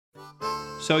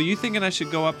So you thinking I should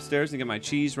go upstairs and get my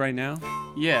cheese right now?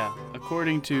 Yeah,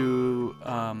 according to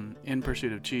In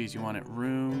Pursuit of Cheese, you want it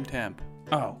room temp.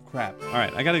 Oh, crap. All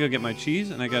right, I got to go get my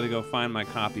cheese, and I got to go find my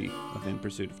copy of In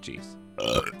Pursuit of Cheese.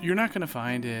 You're not going to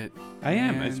find it. I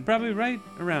am. man. It's probably right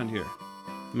around here.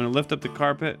 I'm going to lift up the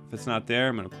carpet. If it's not there,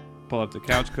 I'm going to pull up the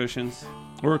couch cushions.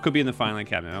 Or it could be in the filing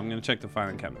cabinet. I'm going to check the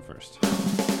filing cabinet first.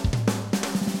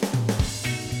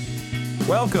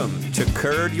 Welcome to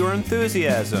Curd Your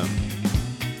Enthusiasm.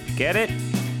 Get it?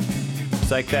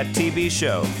 It's like that TV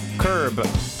show, Curb.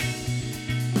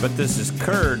 But this is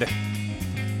curd,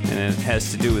 and it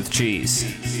has to do with cheese.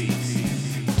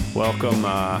 Welcome,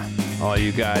 all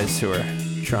you guys who are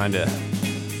trying to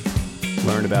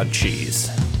learn about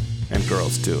cheese. And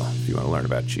girls, too, if you want to learn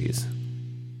about cheese.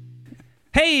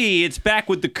 Hey, it's back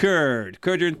with the Curd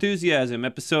Your Enthusiasm,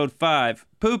 episode 5.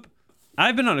 Poop,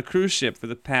 I've been on a cruise ship for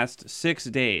the past 6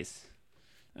 days.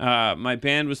 My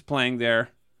band was playing there.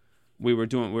 We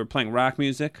were playing rock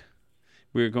music.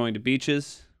 We were going to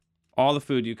beaches, all the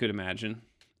food you could imagine.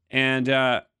 And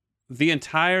the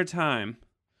entire time,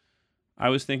 I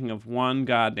was thinking of one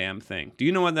goddamn thing. Do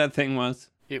you know what that thing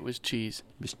was? It was cheese.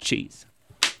 It was cheese.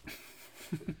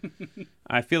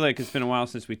 I feel like it's been a while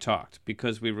since we talked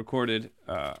because we recorded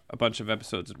a bunch of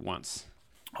episodes at once.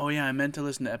 Oh, yeah, I meant to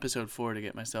listen to episode 4 to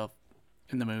get myself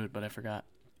in the mood, but I forgot.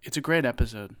 It's a great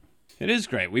episode. It is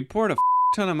great. We poured a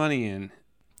ton of money in.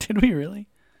 Did we really?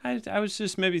 I was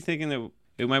just maybe thinking that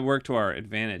it might work to our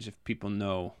advantage if people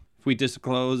know, if we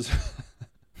disclose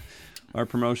our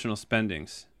promotional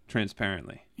spendings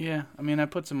transparently. Yeah, I mean, I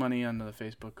put some money onto the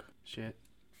Facebook shit.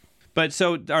 But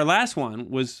so our last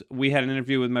one was we had an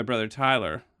interview with my brother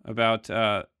Tyler about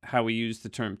how we use the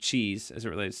term cheese as it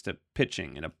relates to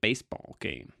pitching in a baseball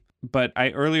game. But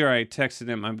earlier I texted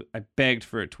him, I begged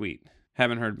for a tweet.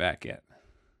 Haven't heard back yet.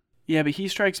 Yeah, but he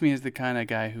strikes me as the kind of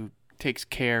guy who takes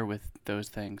care with those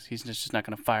things. He's just not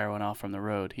going to fire one off from the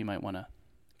road. He might want to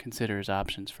consider his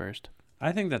options first.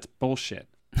 I think that's bullshit.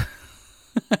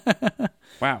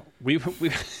 Wow, we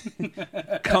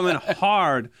coming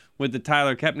hard with the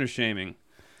Tyler Kepner shaming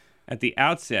at the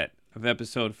outset of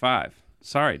episode 5.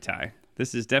 Sorry, Ty.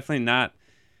 This is definitely not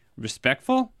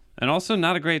respectful and also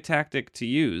not a great tactic to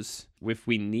use if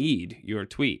we need your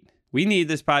tweet. We need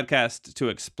this podcast to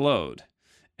explode,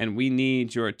 and we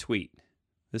need your tweet.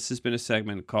 This has been a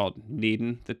segment called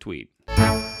Needin' the Tweet.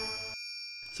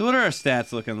 So what are our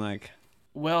stats looking like?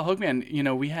 Well,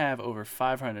 Hookman, we have over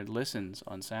 500 listens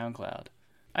on SoundCloud.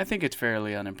 I think it's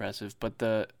fairly unimpressive, but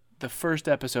the first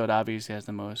episode obviously has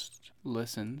the most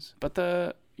listens. But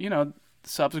the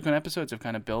subsequent episodes have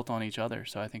kind of built on each other,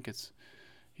 so I think it's,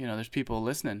 there's people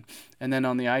listening. And then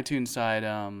on the iTunes side,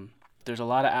 there's a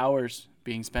lot of hours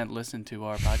being spent listening to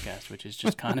our podcast, which is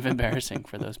just kind of embarrassing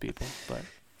for those people. But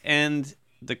and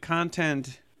the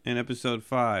content in episode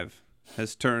 5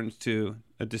 has turned to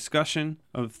a discussion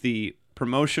of the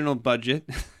promotional budget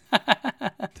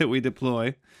that we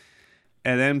deploy.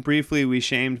 And then briefly we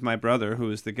shamed my brother, who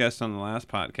was the guest on the last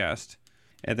podcast,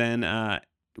 and then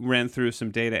ran through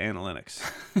some data analytics.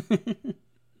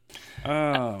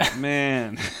 Oh,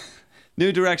 man.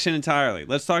 New direction entirely.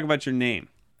 Let's talk about your name.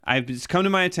 It's come to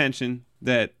my attention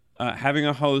that having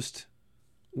a host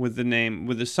with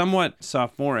a somewhat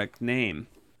sophomoric name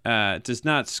does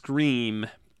not scream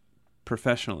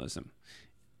professionalism.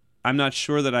 I'm not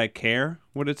sure that I care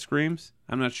what it screams.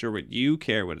 I'm not sure what you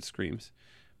care what it screams.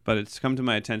 But it's come to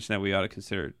my attention that we ought to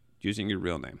consider using your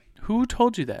real name. Who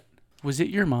told you that? Was it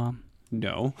your mom?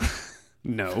 No.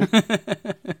 No.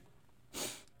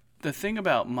 The thing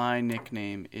about my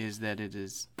nickname is that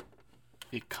it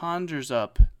conjures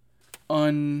up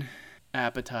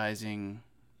unappetizing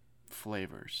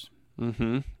flavors.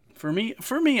 Mm-hmm.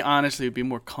 For me, honestly, it would be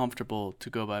more comfortable to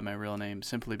go by my real name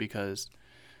simply because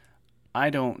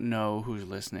I don't know who's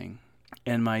listening.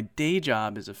 And my day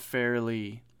job is a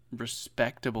fairly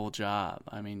respectable job.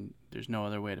 I mean, there's no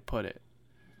other way to put it.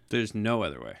 There's no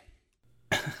other way.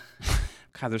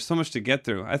 God, there's so much to get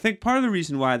through. I think part of the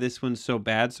reason why this one's so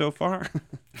bad so far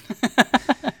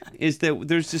is that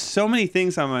there's just so many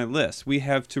things on my list. We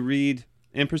have to read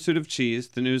In Pursuit of Cheese,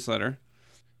 the newsletter.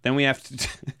 Then we have to...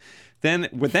 then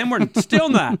we're still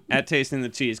not at tasting the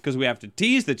cheese because we have to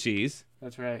tease the cheese.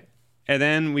 That's right. And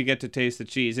then we get to taste the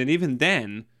cheese. And even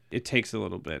then, it takes a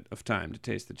little bit of time to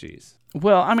taste the cheese.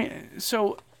 Well, I mean,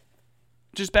 so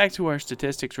just back to our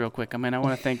statistics real quick. I mean, I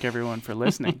want to thank everyone for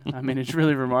listening. I mean, it's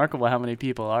really remarkable how many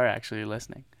people are actually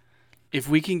listening. If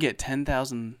we can get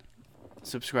 10,000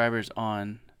 subscribers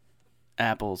on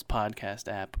Apple's podcast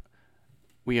app,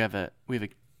 we have a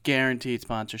guaranteed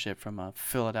sponsorship from a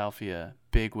Philadelphia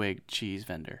bigwig cheese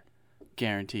vendor.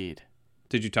 Guaranteed.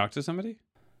 Did you talk to somebody?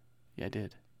 Yeah, I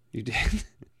did. You did?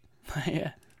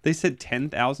 Yeah. They said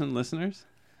 10,000 listeners?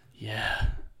 Yeah.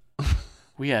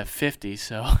 We have 50,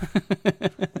 so.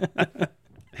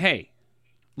 Hey,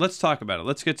 let's talk about it.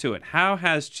 Let's get to it. How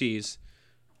has cheese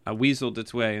weaseled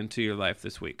its way into your life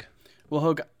this week? Well,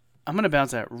 Hogue, I'm going to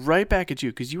bounce that right back at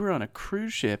you because you were on a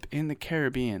cruise ship in the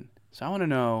Caribbean. So I want to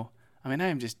know, I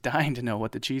am just dying to know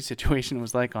what the cheese situation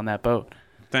was like on that boat.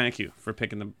 Thank you for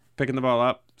picking the ball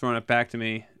up, throwing it back to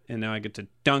me, and now I get to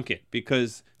dunk it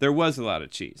because there was a lot of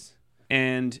cheese.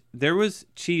 And there was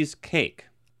cheesecake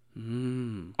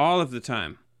all of the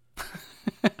time.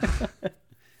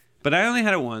 But I only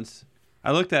had it once.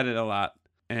 I looked at it a lot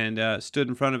and stood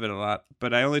in front of it a lot,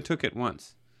 but I only took it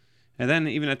once. And then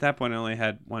even at that point, I only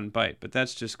had one bite. But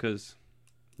that's just because,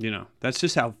 that's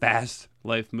just how fast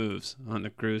life moves on the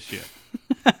cruise ship.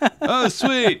 Oh,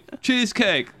 sweet,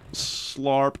 cheesecake.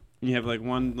 Slurp. You have like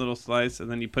one little slice,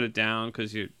 and then you put it down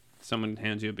because someone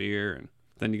hands you a beer, and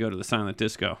then you go to the silent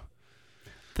disco.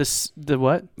 The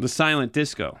what? The silent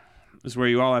disco is where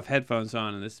you all have headphones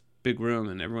on in this big room,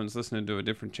 and everyone's listening to a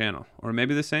different channel, or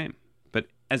maybe the same. But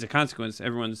as a consequence,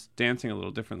 everyone's dancing a little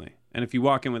differently. And if you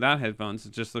walk in without headphones,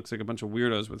 it just looks like a bunch of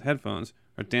weirdos with headphones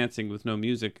are dancing with no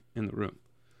music in the room.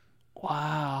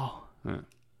 Wow. Okay.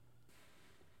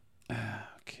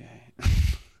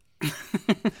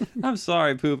 I'm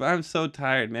sorry, Poop. I'm so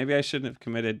tired. Maybe I shouldn't have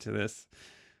committed to this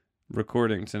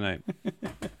recording tonight.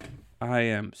 I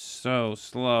am so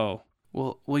slow.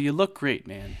 Well, you look great,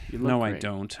 man. You look no, great. I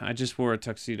don't. I just wore a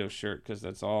tuxedo shirt because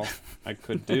that's all I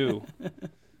could do.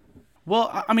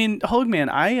 Well, Hogue, man,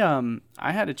 I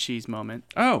had a cheese moment.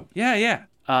 Oh, yeah.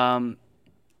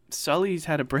 Sully's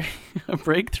had a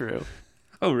breakthrough.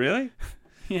 Oh, really?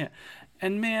 Yeah.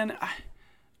 And, man,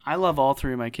 I love all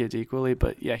three of my kids equally,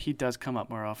 but, yeah, he does come up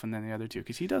more often than the other two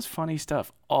because he does funny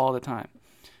stuff all the time.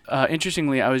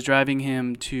 Interestingly, I was driving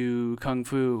him to Kung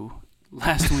Fu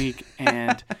last week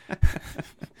and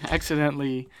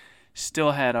accidentally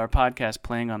still had our podcast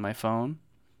playing on my phone.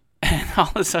 And all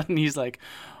of a sudden he's like,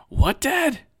 "What,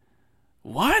 Dad?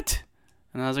 What?"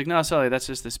 And I was like, "No, Sully, that's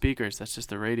just the speakers. That's just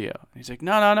the radio." And he's like,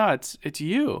 No, it's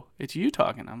you. It's you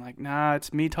talking." I'm like, "Nah,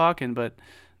 it's me talking, but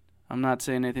I'm not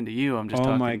saying anything to you. I'm just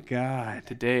talking my God.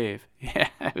 to Dave." Yeah,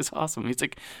 it was awesome. He's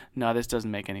like, "No, this doesn't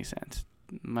make any sense.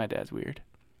 My dad's weird."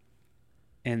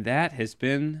 And that has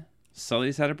been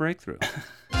Sully's Had a Breakthrough.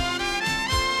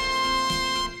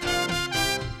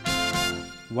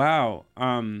 Wow.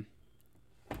 And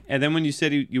then when you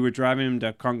said you were driving him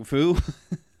to Kung Fu,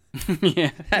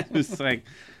 Yeah. that was like,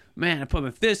 man, I put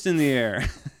my fist in the air.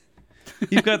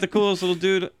 You've got the coolest little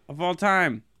dude of all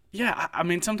time. Yeah,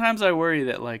 sometimes I worry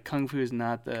that, like, Kung Fu is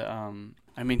not the,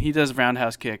 he does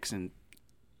roundhouse kicks and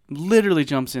literally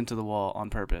jumps into the wall on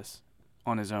purpose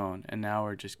on his own, and now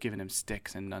we're just giving him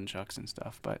sticks and nunchucks and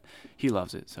stuff, but he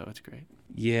loves it, so it's great.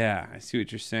 Yeah, I see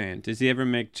what you're saying. Does he ever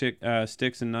make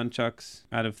sticks and nunchucks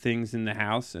out of things in the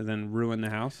house and then ruin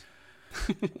the house?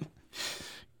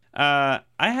 I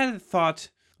had a thought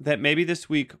that maybe this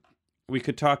week we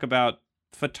could talk about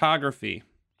photography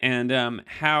and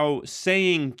how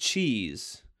saying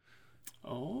cheese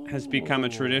has become a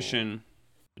tradition,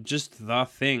 just the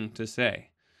thing to say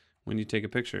when you take a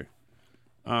picture.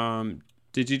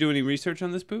 Did you do any research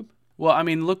on this, Poop? Well,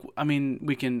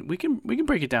 we can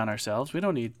break it down ourselves. We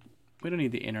don't need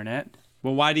the internet.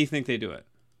 Well, why do you think they do it?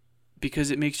 Because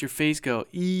it makes your face go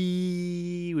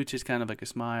ee, which is kind of like a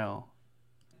smile.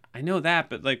 I know that,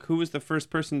 but like, who was the first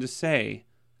person to say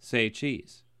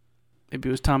cheese? Maybe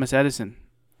it was Thomas Edison.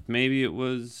 Maybe it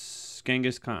was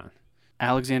Genghis Khan.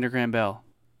 Alexander Graham Bell.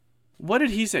 What did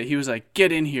he say? He was like,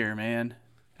 "Get in here, man."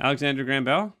 Alexander Graham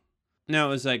Bell? No, it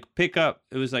was like pick up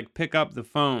the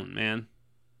phone, man.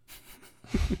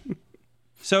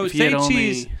 So say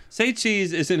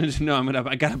cheese isn't no,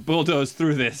 I gotta bulldoze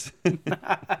through this.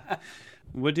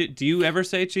 Do you ever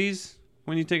say cheese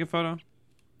when you take a photo?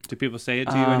 Do people say it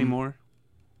to you anymore?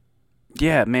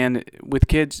 Yeah, man. With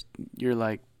kids, you're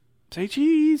like, "Say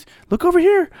cheese. Look over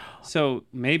here." So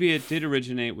maybe it did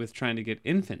originate with trying to get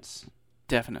infants.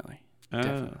 Definitely.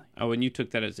 Definitely. Oh, and you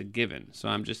took that as a given, so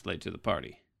I'm just late to the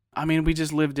party. We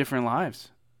just live different lives.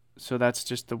 So that's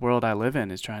just the world I live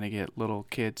in, is trying to get little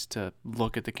kids to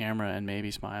look at the camera and maybe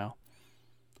smile.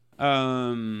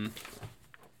 Poop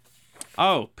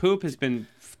has been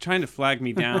trying to flag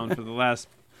me down for the last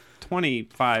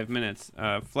 25 minutes,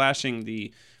 flashing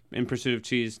the In Pursuit of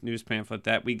Cheese news pamphlet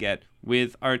that we get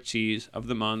with our Cheese of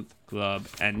the Month Club.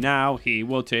 And now he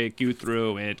will take you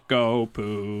through it. Go,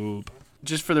 Poop.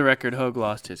 Just for the record, Hogue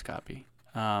lost his copy.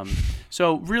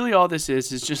 So really all this is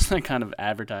just like kind of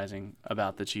advertising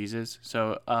about the cheeses.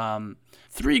 So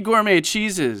 3 gourmet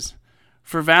cheeses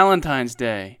for Valentine's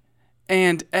Day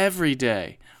and every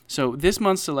day. So this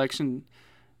month's selection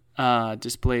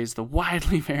displays the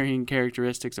widely varying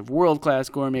characteristics of world-class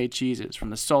gourmet cheeses, from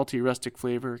the salty, rustic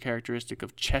flavor characteristic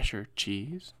of Cheshire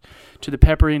cheese to the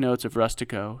peppery notes of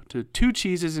Rustico to 2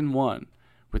 cheeses in one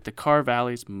with the Car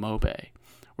Valley's MOMBAY.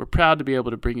 We're proud to be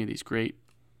able to bring you these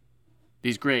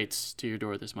greats to your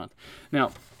door this month.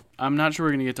 Now, I'm not sure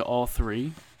we're going to get to all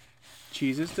 3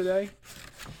 cheeses today,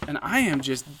 and I am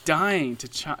just dying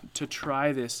to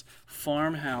try this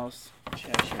Farmhouse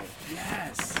Cheshire.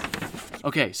 Yes.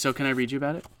 Okay, so can I read you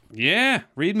about it? Yeah,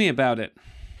 read me about it.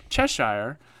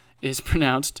 Cheshire is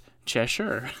pronounced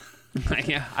Cheshire.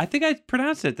 Yeah, I think I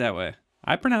pronounced it that way.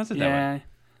 I pronounce it that way.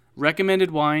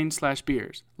 Recommended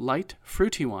wine/beers. Light,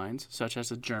 fruity wines, such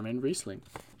as a German Riesling.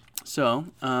 So,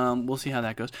 we'll see how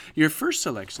that goes. Your first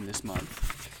selection this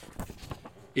month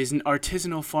is an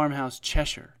artisanal farmhouse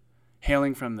Cheshire,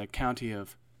 hailing from the county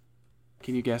of...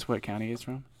 Can you guess what county it's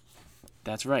from?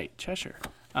 That's right, Cheshire.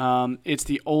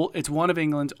 It's one of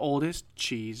England's oldest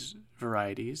cheese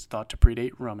varieties, thought to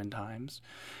predate Roman times.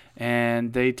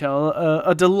 And they tell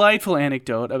a delightful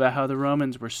anecdote about how the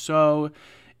Romans were so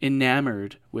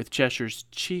enamored with Cheshire's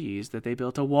cheese that they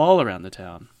built a wall around the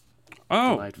town.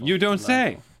 Oh, Delightful. you don't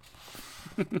say.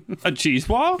 A cheese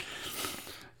wall?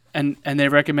 And they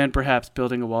recommend perhaps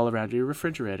building a wall around your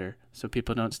refrigerator so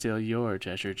people don't steal your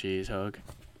Cheshire cheese, Hogue.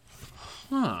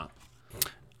 Huh.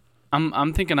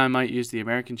 I'm thinking I might use the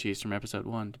American cheese from episode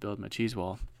 1 to build my cheese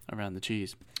wall around the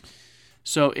cheese.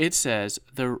 So it says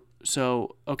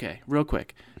okay, real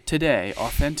quick. Today,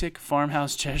 authentic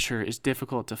farmhouse Cheshire is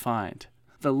difficult to find.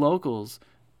 The locals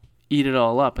eat it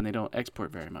all up and they don't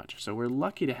export very much. So we're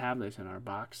lucky to have this in our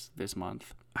box this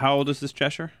month. How old is this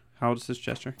Cheshire?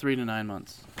 3 to 9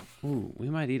 months. Ooh, we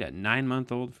might eat a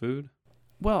 9-month-old food.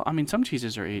 Well, I mean, some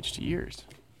cheeses are aged years.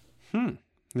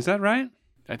 Is that right?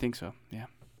 I think so, yeah.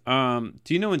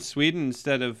 Do you know in Sweden,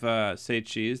 instead of say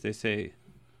cheese, they say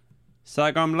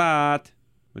sagamlat,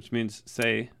 which means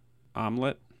say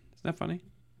omelet. Isn't that funny?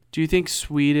 Do you think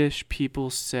Swedish people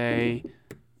say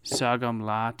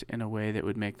sagamlat in a way that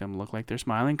would make them look like they're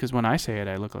smiling? Because when I say it,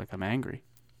 I look like I'm angry.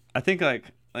 I think like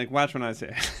watch when I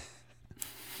say it.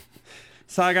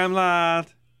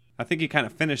 Sagamlat. I think you kind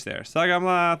of finished there.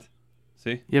 Sagamlat.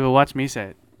 See? Yeah, but watch me say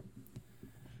it.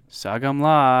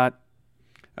 Sagamlat.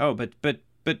 Oh,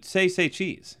 but say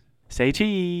cheese. Say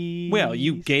cheese. Well,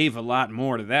 you gave a lot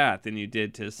more to that than you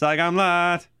did to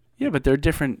Sagamlat. Yeah, but they're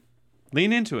different.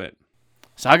 Lean into it.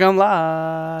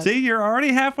 Sagamlat. See, you're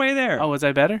already halfway there. Oh, was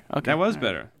I better? Okay. That was all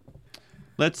better.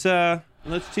 Let's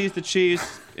tease the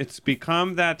cheese. It's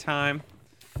become that time.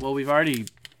 Well, we've already...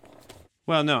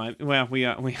 Well, no. We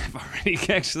have already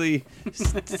actually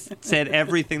said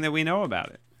everything that we know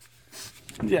about it.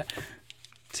 Yeah.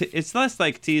 It's less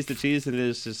like tease the cheese than it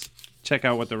is just check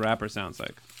out what the wrapper sounds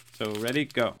like. So, ready?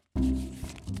 Go.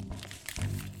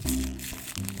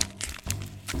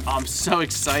 Oh, I'm so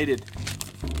excited.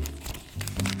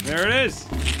 There it is.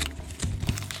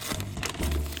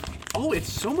 Oh,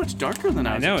 it's so much darker than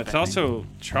I was know. expecting. It's also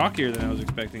chalkier than I was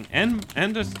expecting, and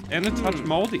a touch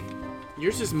moldy.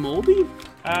 Yours is moldy?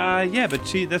 Yeah, but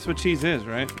cheese. That's what cheese is,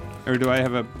 right? Or do I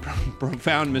have a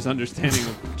profound misunderstanding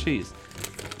of cheese?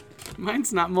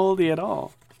 Mine's not moldy at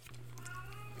all.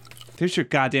 There's your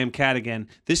goddamn cat again.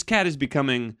 This cat is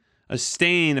becoming a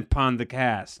stain upon the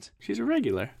cast. She's a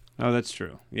regular. Oh, that's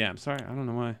true. Yeah, I'm sorry. I don't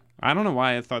know why. I don't know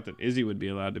why I thought that Izzy would be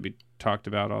allowed to be talked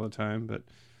about all the time, but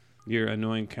your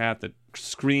annoying cat that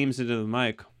screams into the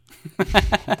mic.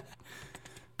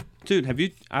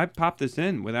 Dude, I popped this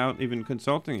in without even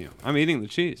consulting you. I'm eating the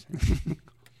cheese.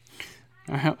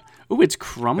 Ooh, it's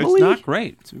crumbly? It's not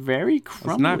great. It's very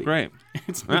crumbly. It's not great.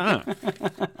 It's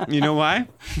You know why?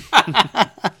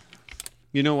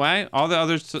 You know why? All the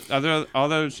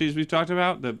other cheese we talked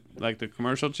about, the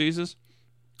commercial cheeses.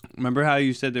 Remember how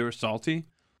you said they were salty?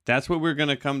 That's what we're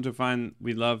gonna come to find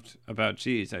we loved about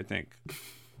cheese. I think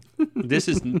this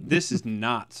is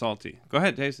not salty. Go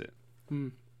ahead, taste it.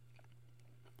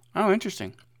 Oh,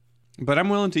 interesting. But I'm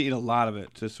willing to eat a lot of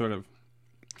it to sort of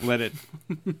let it.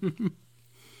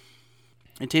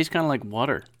 It tastes kind of like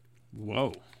water.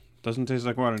 Whoa, doesn't taste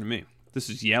like water to me. This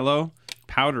is yellow,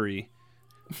 powdery,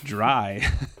 dry.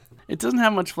 It doesn't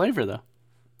have much flavor though.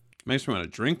 Makes me want to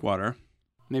drink water.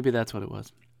 Maybe that's what it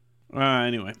was.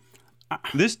 Anyway,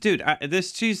 this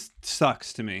cheese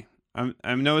sucks to me.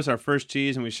 I know it's our first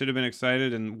cheese and we should have been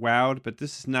excited and wowed, but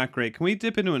this is not great. Can we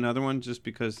dip into another one just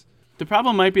because? The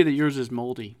problem might be that yours is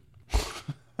moldy.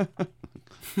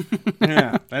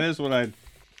 Yeah, that is what I.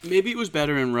 Maybe it was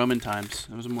better in Roman times.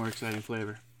 It was a more exciting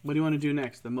flavor. What do you want to do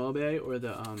next? The MOMBAY or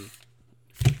the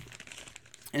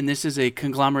And this is a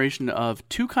conglomeration of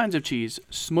two kinds of cheese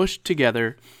smushed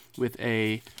together with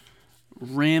a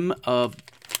rim of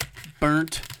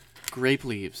burnt grape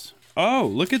leaves. Oh,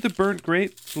 look at the burnt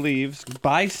grape leaves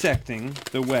bisecting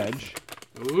the wedge.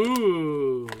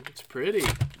 Ooh, it's pretty.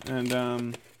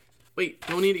 And, Wait,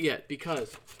 don't eat it yet,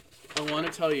 because I want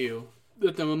to tell you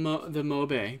that the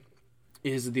MOMBAY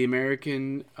is the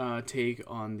American take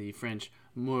on the French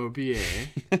morbier.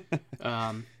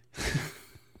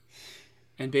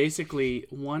 And basically,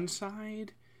 one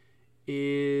side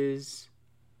is...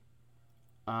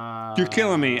 you're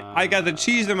killing me. I got the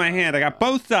cheese in my hand. I got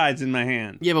both sides in my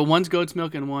hand. Yeah, but one's goat's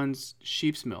milk and one's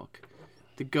sheep's milk.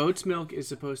 The goat's milk is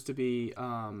supposed to be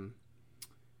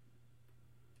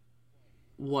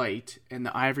white, and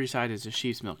the ivory side is the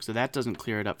sheep's milk. So that doesn't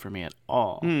clear it up for me at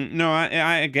all. No,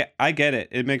 I get it.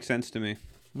 It makes sense to me.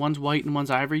 One's white and one's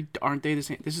ivory. Aren't they the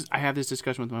same? I have this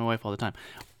discussion with my wife all the time.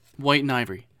 White and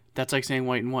ivory. That's like saying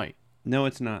white and white. No,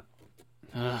 it's not.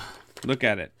 Ugh. Look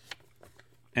at it.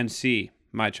 And see,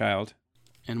 my child.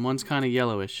 And one's kind of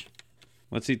yellowish.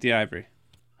 Let's eat the ivory.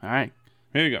 All right.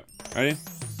 Here you go. Ready?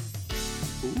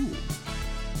 Ooh.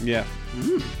 Yeah.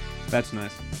 That's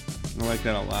nice. I like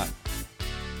that a lot.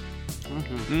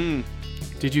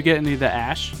 Did you get any of the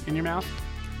ash in your mouth?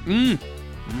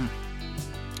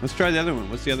 Let's try the other one.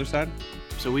 What's the other side?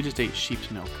 So we just ate sheep's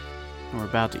milk, and we're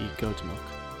about to eat goat's milk.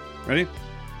 Ready?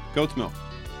 Goat's milk.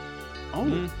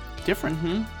 Oh,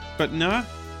 different. But not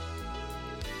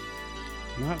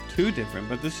too different.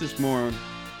 But this is more,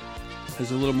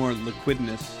 has a little more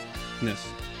liquidness.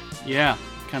 Yeah,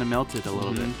 kind of melted a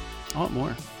little bit. I want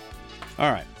more.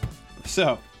 All right.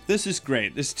 So this is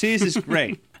great. This cheese is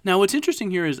great. Now, what's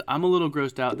interesting here is I'm a little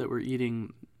grossed out that we're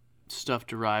eating stuff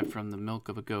derived from the milk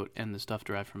of a goat and the stuff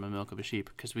derived from the milk of a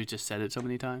sheep, because we just said it so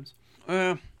many times.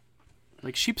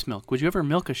 Like sheep's milk. Would you ever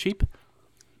milk a sheep?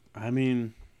 I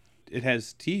mean, it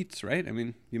has teats, right? I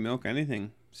mean, you milk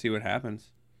anything, see what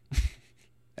happens.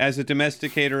 As a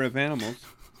domesticator of animals,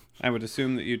 I would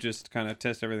assume that you just kind of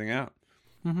test everything out.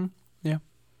 Yeah.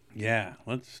 Yeah,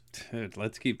 let's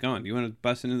keep going. Do you want to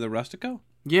bust into the Rustico?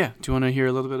 Yeah. Do you want to hear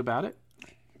a little bit about it?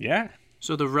 Yeah.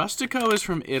 So the Rustico is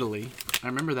from Italy. I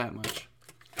remember that much.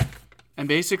 And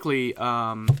basically,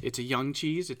 it's a young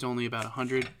cheese. It's only about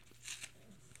 100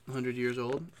 years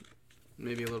old,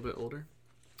 maybe a little bit older.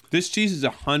 This cheese is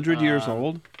 100 years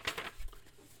old?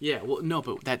 Yeah, well, no,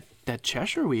 but that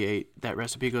Cheshire we ate, that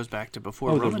recipe goes back to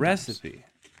before Oh, Roman the recipe.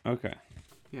 times. Okay.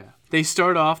 Yeah. They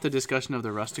start off the discussion of the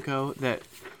Rustico that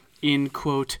in,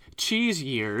 quote, cheese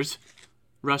years,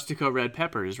 Rustico red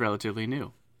pepper is relatively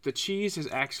new. The cheese is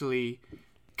actually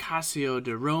Casio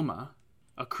di Roma,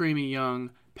 a creamy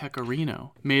young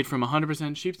pecorino made from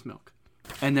 100% sheep's milk.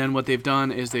 And then what they've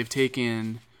done is they've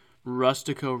taken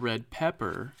Rustico red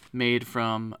pepper made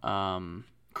from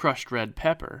crushed red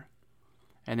pepper,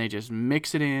 and they just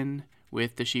mix it in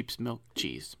with the sheep's milk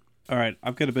cheese. All right,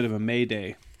 I've got a bit of a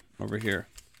Mayday over here.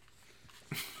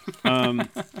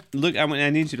 Look, I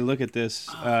need you to look at this.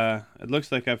 It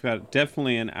looks like I've got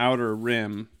definitely an outer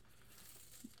rim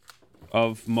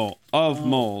of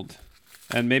mold,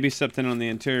 and maybe something on the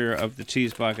interior of the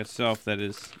cheese block itself that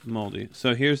is moldy.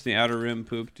 So here's the outer rim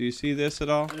poop. Do you see this at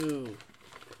all? Ooh.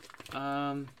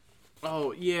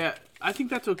 Oh yeah, I think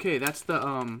that's okay. That's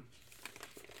the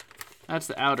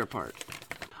outer part.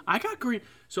 I got green,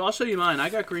 so I'll show you mine. I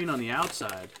got green on the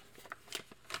outside.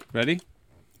 Ready?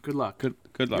 Good luck.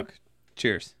 Good luck.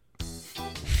 Cheers.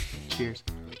 Cheers.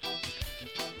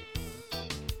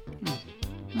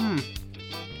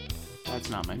 That's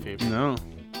not my favorite. No.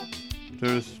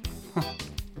 There's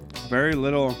very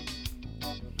little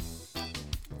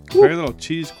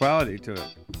cheese quality to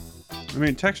it. I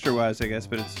mean, texture-wise, I guess,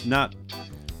 but it's not...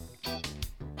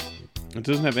 It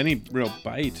doesn't have any real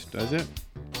bite, does it?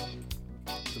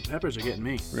 The peppers are getting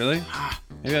me. Really?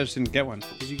 Maybe I just didn't get one.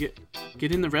 Did you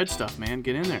get in the red stuff, man?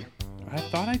 Get in there. I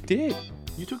thought I did.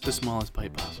 You took the smallest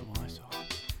bite possible. I saw.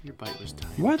 Your bite was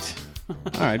tiny. What?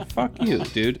 All right, fuck you,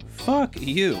 dude. Fuck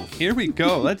you. Here we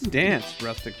go. Let's dance,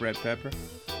 rustic red pepper.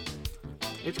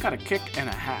 It's got a kick and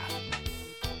a half.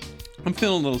 I'm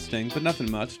feeling a little sting, but nothing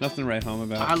much. Nothing to write home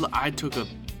about. I took a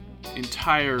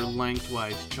entire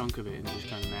lengthwise chunk of it and just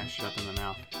kind of mashed it up in the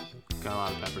mouth. Got a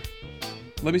lot of pepper.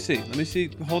 Let me see.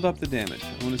 Hold up the damage.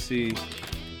 I want to see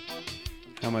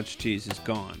how much cheese is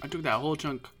gone. I took that whole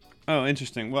chunk. Oh,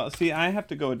 interesting. Well, see, I have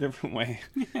to go a different way.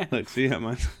 Look, see how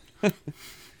much.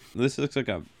 This looks like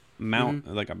a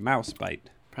like a mouse bite.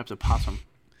 Perhaps a possum.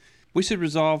 We should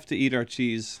resolve to eat our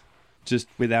cheese just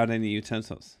without any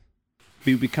utensils.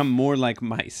 We become more like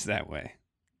mice that way.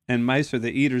 And mice are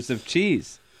the eaters of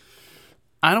cheese.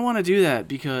 I don't want to do that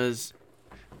because,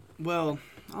 well,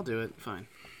 I'll do it. Fine.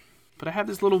 But I have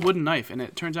this little wooden knife, and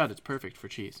it turns out it's perfect for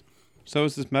cheese. So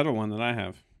is this metal one that I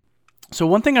have. So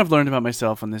one thing I've learned about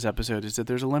myself on this episode is that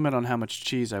there's a limit on how much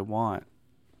cheese I want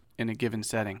in a given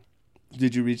setting.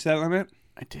 Did you reach that limit?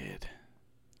 I did.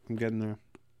 I'm getting there.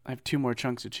 I have 2 more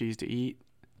chunks of cheese to eat,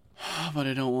 but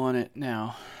I don't want it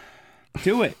now.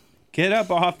 Do it. Get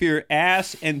up off your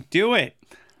ass and do it.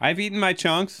 I've eaten my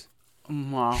chunks.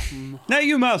 Now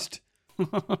you must.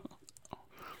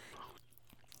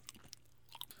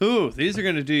 Ooh, these are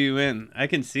going to do you in. I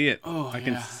can see it. Oh, I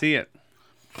can see it.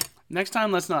 Next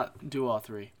time, let's not do all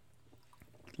 3.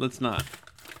 Let's not.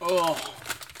 Oh.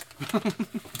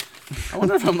 I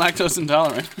wonder if I'm lactose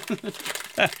intolerant.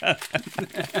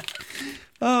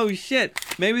 Oh, shit.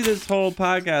 Maybe this whole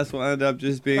podcast will end up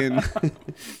just being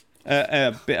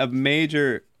a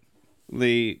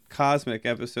majorly cosmic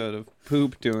episode of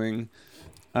poop doing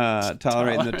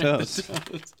tolerating the toast.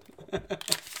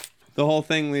 The whole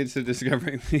thing leads to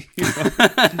discovering the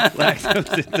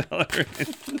lactose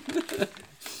intolerant.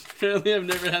 Apparently, I've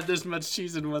never had this much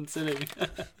cheese in one sitting.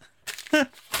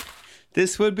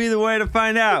 This would be the way to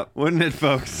find out, wouldn't it,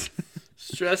 folks?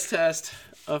 Stress test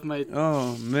of my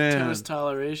toast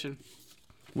toleration.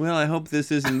 Well, I hope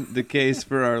this isn't the case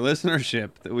for our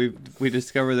listenership, that we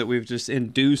discover that we've just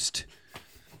induced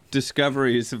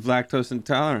discoveries of lactose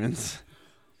intolerance.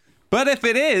 But if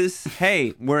it is,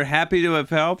 hey, we're happy to have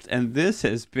helped, and this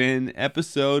has been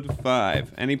episode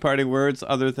 5. Any parting words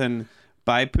other than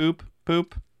bye poop,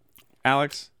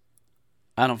 Alex?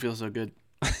 I don't feel so good.